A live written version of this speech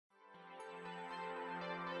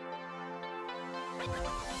Hello,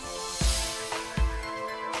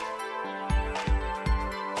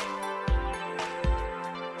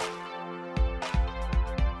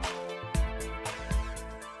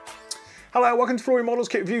 welcome to Flooring Models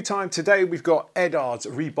Kit Review Time. Today we've got Eduard's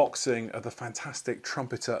reboxing of the fantastic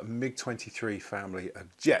Trumpeter MiG-23 family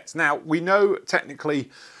of jets. Now, we know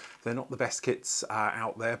technically they're not the best kits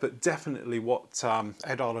out there, but definitely what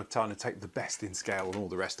Eduard are trying to take the best in scale and all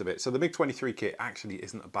the rest of it. So the MiG-23 kit actually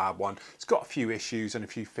isn't a bad one. It's got a few issues and a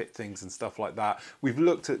few fit things and stuff like that. We've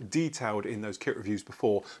looked at detailed in those kit reviews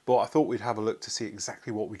before, but I thought we'd have a look to see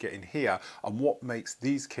exactly what we get in here and what makes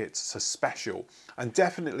these kits so special. And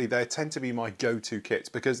definitely they tend to be my go-to kits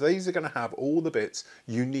because these are going to have all the bits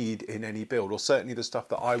you need in any build, or certainly the stuff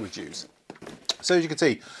that I would use. So as you can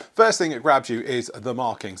see, first thing that grabs you is the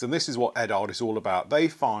markings, and this is what Eduard is all about. They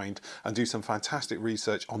find and do some fantastic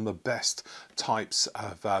research on the best types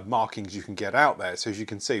of markings you can get out there. So as you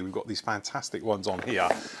can see, we've got these fantastic ones on here,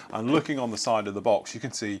 and looking on the side of the box, you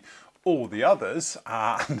can see all the others,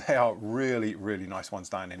 and they are really, really nice ones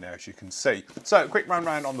down in there, as you can see. So quick run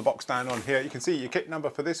round on the box down on here. You can see your kit number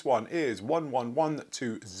for this one is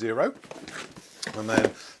 11120. And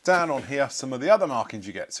then down on here, some of the other markings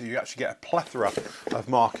you get. So you actually get a plethora of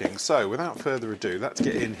markings. So without further ado, let's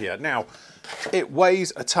get in here. Now, it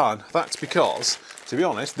weighs a ton. That's because, to be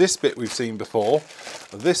honest, this bit we've seen before,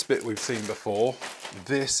 this bit we've seen before,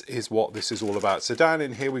 this is what this is all about. So down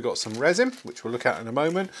in here, we've got some resin, which we'll look at in a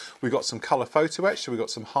moment. We've got some colour photo etch, so we've got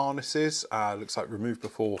some harnesses, looks like removed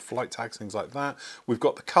before flight tags, things like that. We've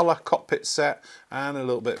got the colour cockpit set and a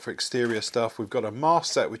little bit for exterior stuff. We've got a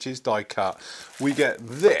mask set, which is die cut. We get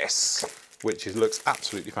this, which looks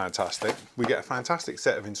absolutely fantastic. We get a fantastic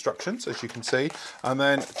set of instructions, as you can see, and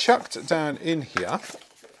then chucked down in here,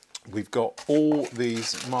 we've got all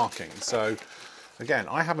these markings. So again,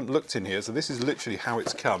 I haven't looked in here, so this is literally how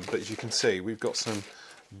it's come, but as you can see, we've got some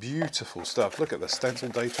beautiful stuff. Look at the stencil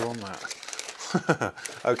data on that.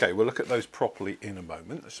 Okay, we'll look at those properly in a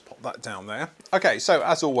moment. Let's pop that down there. Okay, so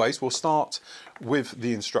as always, we'll start with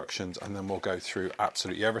the instructions and then we'll go through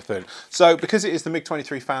absolutely everything. So because it is the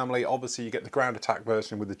MiG-23 family, obviously you get the ground attack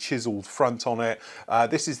version with the chiseled front on it.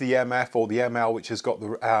 This is the MF or the ML, which has got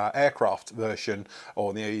the aircraft version,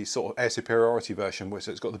 or the sort of air superiority version, which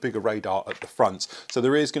it's got the bigger radar at the front. So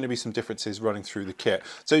there is going to be some differences running through the kit.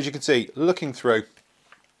 So as you can see, looking through,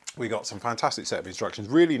 we got some fantastic set of instructions,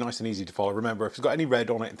 really nice and easy to follow. Remember, if it's got any red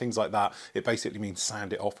on it and things like that, it basically means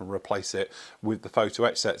sand it off and replace it with the photo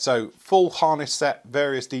etch set. So full harness set,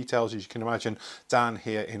 various details, as you can imagine, down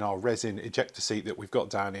here in our resin ejector seat that we've got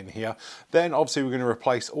down in here. Then obviously we're going to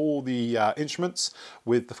replace all the instruments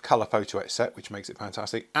with the colour photo etch set, which makes it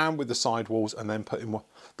fantastic, and with the sidewalls, and then putting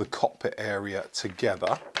the cockpit area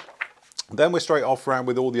together. Then we're straight off around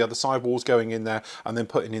with all the other sidewalls going in there, and then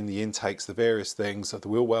putting in the intakes, the various things, the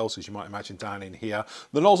wheel wells, as you might imagine, down in here.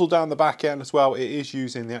 The nozzle down the back end as well, it is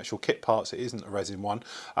using the actual kit parts, it isn't a resin one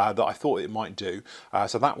that I thought it might do.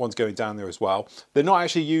 So that one's going down there as well. They're not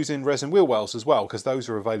actually using resin wheel wells as well, because those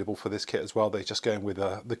are available for this kit as well. They're just going with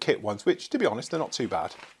the kit ones, which, to be honest, they're not too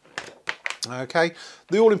bad. Okay,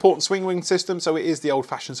 the all-important swing wing system, so it is the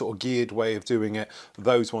old-fashioned sort of geared way of doing it.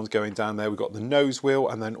 Those ones going down there. We've got the nose wheel,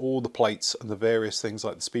 and then all the plates and the various things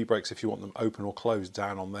like the speed brakes, if you want them open or closed,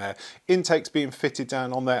 down on there. Intakes being fitted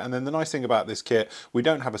down on there, and then the nice thing about this kit, we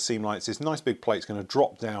don't have a seam line. It's this nice big plate's going to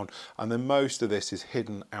drop down, and then most of this is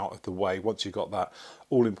hidden out of the way once you've got that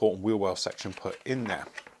all-important wheel well section put in there.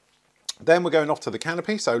 Then we're going off to the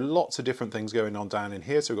canopy, so lots of different things going on down in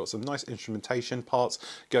here. So we've got some nice instrumentation parts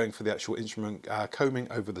going for the actual instrument combing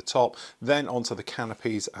over the top, then onto the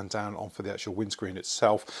canopies and down on for the actual windscreen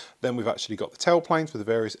itself. Then we've actually got the tailplanes with the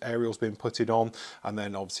various aerials being putted on, and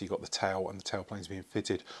then obviously you've got the tail and the tailplanes being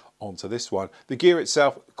fitted onto this one. The gear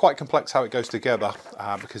itself, quite complex how it goes together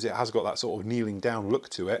because it has got that sort of kneeling down look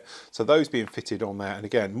to it. So those being fitted on there, and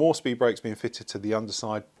again, more speed brakes being fitted to the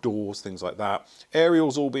underside, doors, things like that.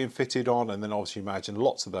 Aerials all being fitted on, and then obviously imagine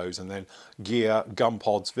lots of those, and then gear, gun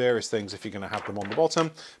pods, various things if you're going to have them on the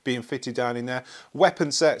bottom being fitted down in there.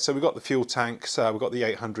 Weapon set, so we've got the fuel tanks, we've got the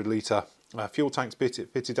 800 litre fuel tanks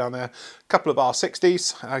fitted down there, a couple of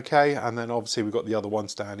R60s, okay, and then obviously we've got the other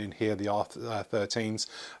ones down in here, the R13s,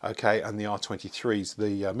 okay, and the R23s,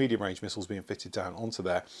 the medium range missiles being fitted down onto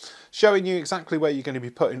there, showing you exactly where you're going to be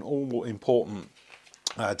putting all important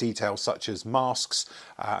details such as masks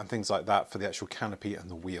and things like that for the actual canopy and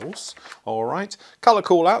the wheels. All right, color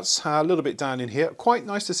callouts a little bit down in here. Quite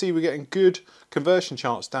nice to see we're getting good conversion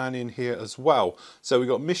charts down in here as well. So we've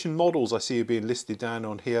got mission models I see are being listed down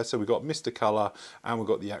on here. So we've got Mr. Color and we've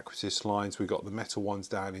got the Aquatis lines. We've got the metal ones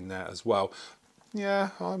down in there as well. Yeah,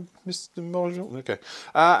 I'm Mr. Module. Okay.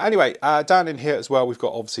 Anyway, down in here as well, we've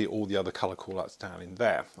got obviously all the other colour callouts down in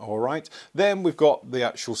there. All right. Then we've got the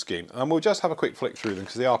actual scheme, and we'll just have a quick flick through them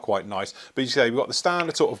because they are quite nice. But you say we've got the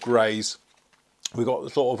standard sort of greys. We've got the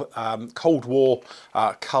sort of Cold War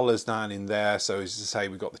colours down in there. So as I say,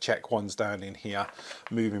 we've got the Czech ones down in here,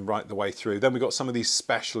 moving right the way through. Then we've got some of these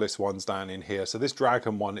specialist ones down in here. So this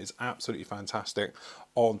Dragon one is absolutely fantastic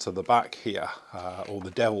onto the back here, or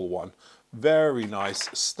the Devil one. Very nice,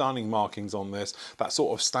 stunning markings on this. That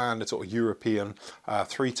sort of standard sort of European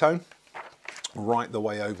three-tone. Right the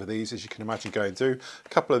way over these, as you can imagine, going through. A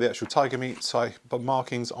couple of the actual tiger meat type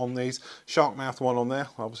markings on these. Shark mouth one on there,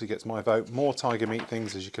 obviously gets my vote. More tiger meat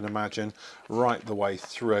things, as you can imagine, right the way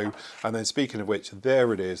through. And then speaking of which,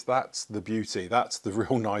 there it is. That's the beauty. That's the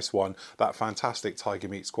real nice one. That fantastic tiger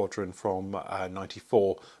meat squadron from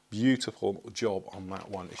 94. Beautiful job on that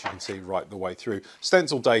one, as you can see, right the way through.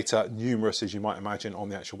 Stencil data, numerous as you might imagine on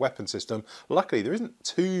the actual weapon system. Luckily, there isn't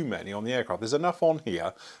too many on the aircraft. There's enough on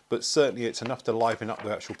here, but certainly it's enough to liven up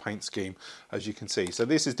the actual paint scheme, as you can see. So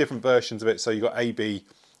this is different versions of it. So you've got A, B,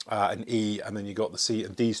 and E, and then you got the C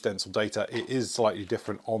and D stencil data. It is slightly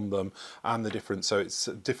different on them, and the different, so it's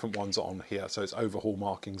different ones on here. So it's overhaul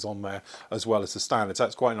markings on there as well as the standard. So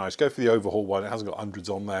that's quite nice. Go for the overhaul one. It hasn't got hundreds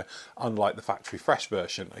on there, unlike the factory fresh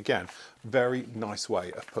version. Again, very nice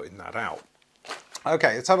way of putting that out.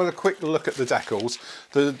 Okay, let's have a quick look at the decals.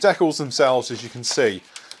 The decals themselves, as you can see,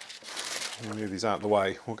 let me move these out of the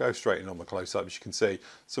way. We'll go straight in on the close-up. As you can see,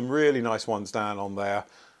 some really nice ones down on there.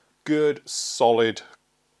 Good, solid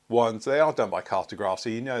ones. They are done by Cartograph, so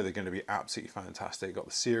you know they're going to be absolutely fantastic. Got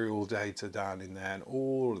the serial data down in there and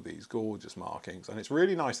all of these gorgeous markings. And it's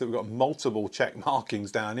really nice that we've got multiple check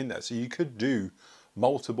markings down in there. So you could do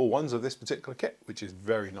multiple ones of this particular kit, which is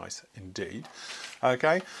very nice indeed.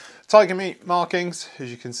 Okay, tiger meat markings,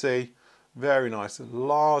 as you can see, very nice.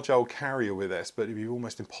 Large old carrier with this, but it'd be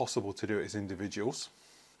almost impossible to do it as individuals.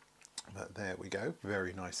 But there we go,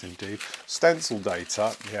 very nice indeed. Stencil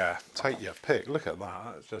data, yeah, take your pick. Look at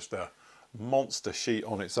that, it's just a monster sheet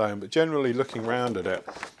on its own. But generally looking around at it,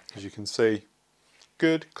 as you can see,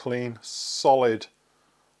 good, clean, solid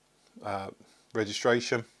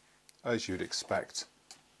registration, as you'd expect.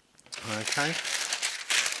 Okay,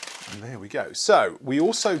 and there we go. So we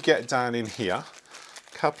also get down in here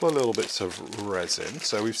couple of little bits of resin.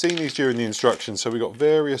 So we've seen these during the instructions, so we've got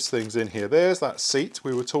various things in here. There's that seat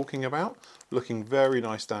we were talking about, looking very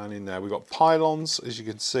nice down in there. We've got pylons, as you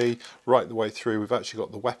can see, right the way through. We've actually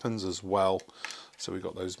got the weapons as well. So we've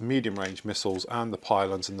got those medium range missiles and the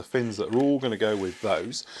pylons and the fins that are all going to go with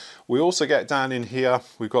those. We also get down in here,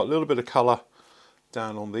 we've got a little bit of colour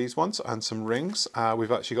down on these ones and some rings.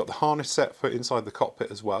 We've actually got the harness set for inside the cockpit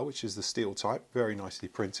as well, which is the steel type, very nicely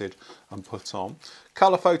printed and put on.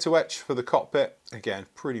 Colour photo etch for the cockpit, again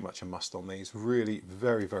pretty much a must on these, really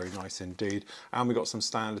very nice indeed. And we've got some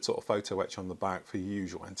standard sort of photo etch on the back for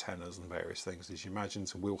usual antennas and various things, as you imagine,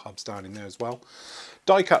 some wheel hubs down in there as well.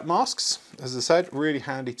 Die cut masks, as I said, really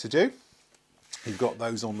handy to do. You've got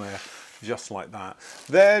those on there just like that.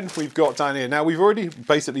 Then we've got down here, now we've already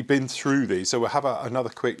basically been through these, so we'll have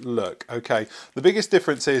another quick look. Okay, the biggest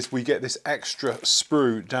difference is we get this extra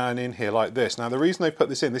sprue down in here like this. Now the reason they put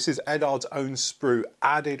this in, this is Eduard's own sprue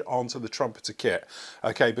added onto the trumpeter kit,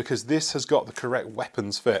 okay, because this has got the correct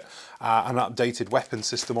weapons fit, an updated weapon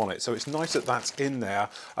system on it. So it's nice that that's in there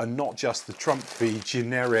and not just the Trumpy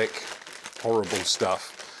generic horrible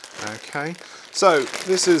stuff. Okay, so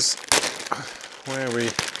this is where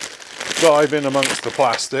we dive in amongst the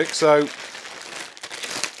plastic. So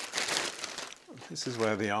this is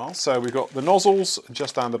where they are. So we've got the nozzles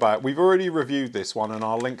just down the back. We've already reviewed this one, and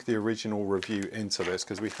I'll link the original review into this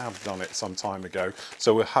because we have done it some time ago.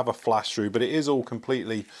 So we'll have a flash through, but it is all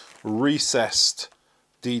completely recessed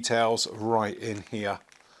details right in here,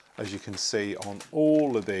 as you can see on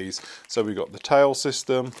all of these. So we've got the tail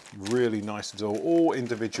system, really nice at all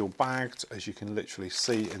individual bagged, as you can literally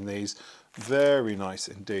see in these. Very nice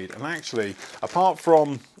indeed. And actually, apart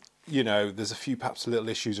from, you know, there's a few perhaps little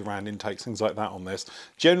issues around intakes, things like that on this,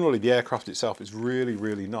 generally the aircraft itself is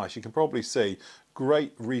really nice. You can probably see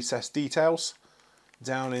great recessed details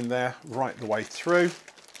down in there right the way through,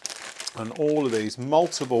 and all of these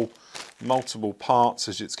multiple parts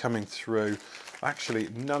as it's coming through. Actually,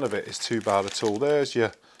 none of it is too bad at all. There's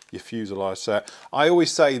your your fuselage set. I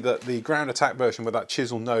always say that the ground attack version with that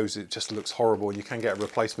chisel nose, it just looks horrible and you can get a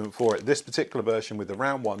replacement for it. This particular version with the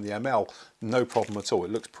round one, the ML, no problem at all.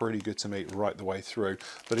 It looks pretty good to me right the way through.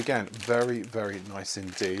 But again, very, very nice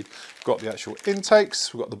indeed. We've got the actual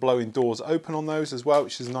intakes, we've got the blowing doors open on those as well,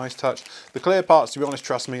 which is a nice touch. The clear parts, to be honest,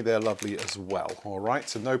 trust me, they're lovely as well. All right,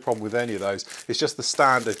 so no problem with any of those. It's just the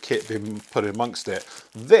standard kit being put amongst it.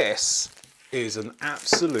 This is an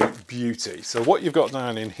absolute beauty. So what you've got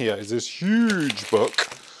down in here is this huge book,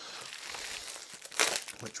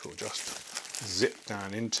 which we'll just zip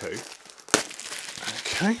down into.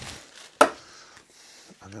 Okay.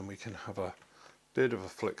 And then we can have a bit of a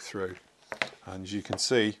flick through. And as you can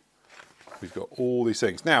see, we've got all these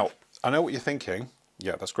things. Now, I know what you're thinking.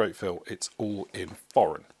 Yeah, that's great, Phil. It's all in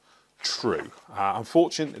foreign. True.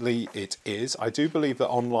 Unfortunately, it is. I do believe that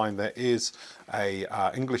online there is a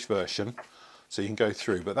English version, so you can go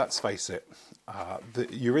through, but let's face it,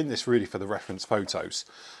 you're in this really for the reference photos,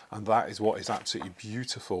 and that is what is absolutely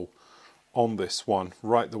beautiful on this one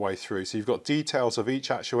right the way through. So you've got details of each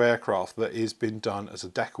actual aircraft that is been done as a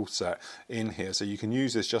decal set in here, so you can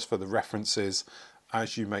use this just for the references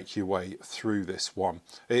as you make your way through this one.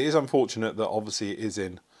 It is unfortunate that obviously it is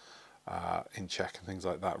in Czech and things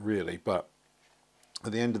like that really, but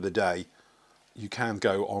at the end of the day you can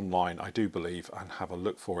go online, I do believe, and have a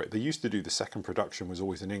look for it. They used to do the second production was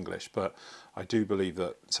always in English, but I do believe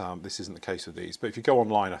that this isn't the case with these. But if you go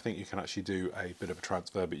online, I think you can actually do a bit of a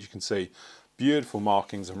transfer. But you can see beautiful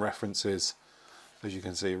markings and references, as you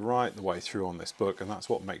can see, right the way through on this book, and that's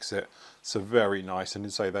what makes it so very nice. And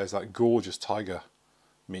to say there's that gorgeous tiger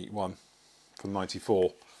meat one from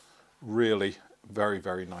 '94, really very,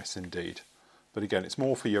 very nice indeed. But again, it's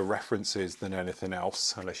more for your references than anything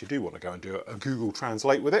else, unless you do want to go and do a Google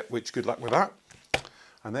Translate with it, which good luck with that.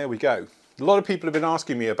 And there we go. A lot of people have been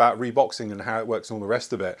asking me about reboxing and how it works and all the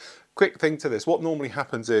rest of it. Quick thing to this, what normally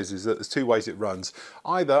happens is that there's two ways it runs.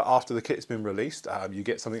 Either after the kit's been released, you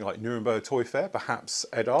get something like Nuremberg Toy Fair, perhaps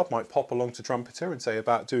Eduard might pop along to Trumpeter and say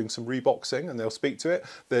about doing some reboxing, and they'll speak to it,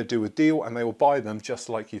 they'll do a deal and they will buy them just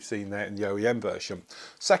like you've seen there in the OEM version.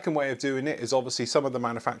 Second way of doing it is obviously some of the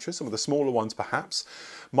manufacturers, some of the smaller ones perhaps,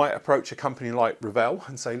 might approach a company like Revell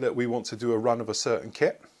and say, look, we want to do a run of a certain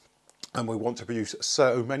kit, and we want to produce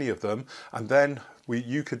so many of them, and then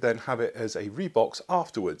you could then have it as a rebox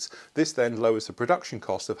afterwards. This then lowers the production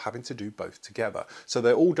cost of having to do both together. So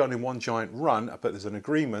they're all done in one giant run, but there's an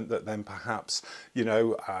agreement that then perhaps, you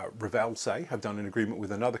know, Revell, say, have done an agreement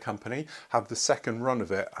with another company, have the second run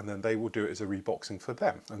of it, and then they will do it as a reboxing for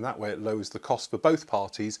them. And that way it lowers the cost for both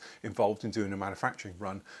parties involved in doing a manufacturing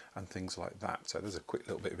run and things like that. So there's a quick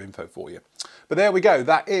little bit of info for you. But there we go.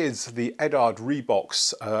 That is the Eduard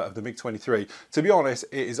rebox of the MiG-23. To be honest,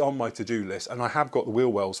 it is on my to-do list, and I have got the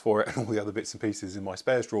wheel wells for it and all the other bits and pieces in my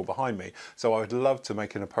spares drawer behind me. So I would love to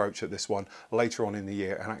make an approach at this one later on in the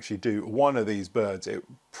year and actually do one of these birds. It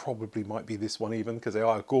probably might be this one even, because they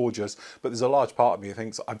are gorgeous, but there's a large part of me that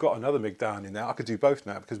thinks I've got another MiG down in there. I could do both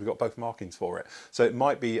now because we've got both markings for it. So it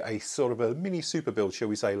might be a sort of a mini super build, shall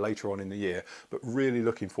we say, later on in the year, but really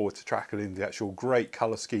looking forward to tackling the actual great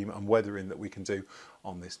colour scheme and weathering that we can do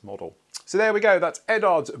on this model. So there we go, that's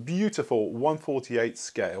Eduard's beautiful 1/48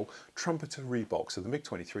 scale Trumpeter rebox of the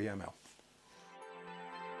MiG-23ML.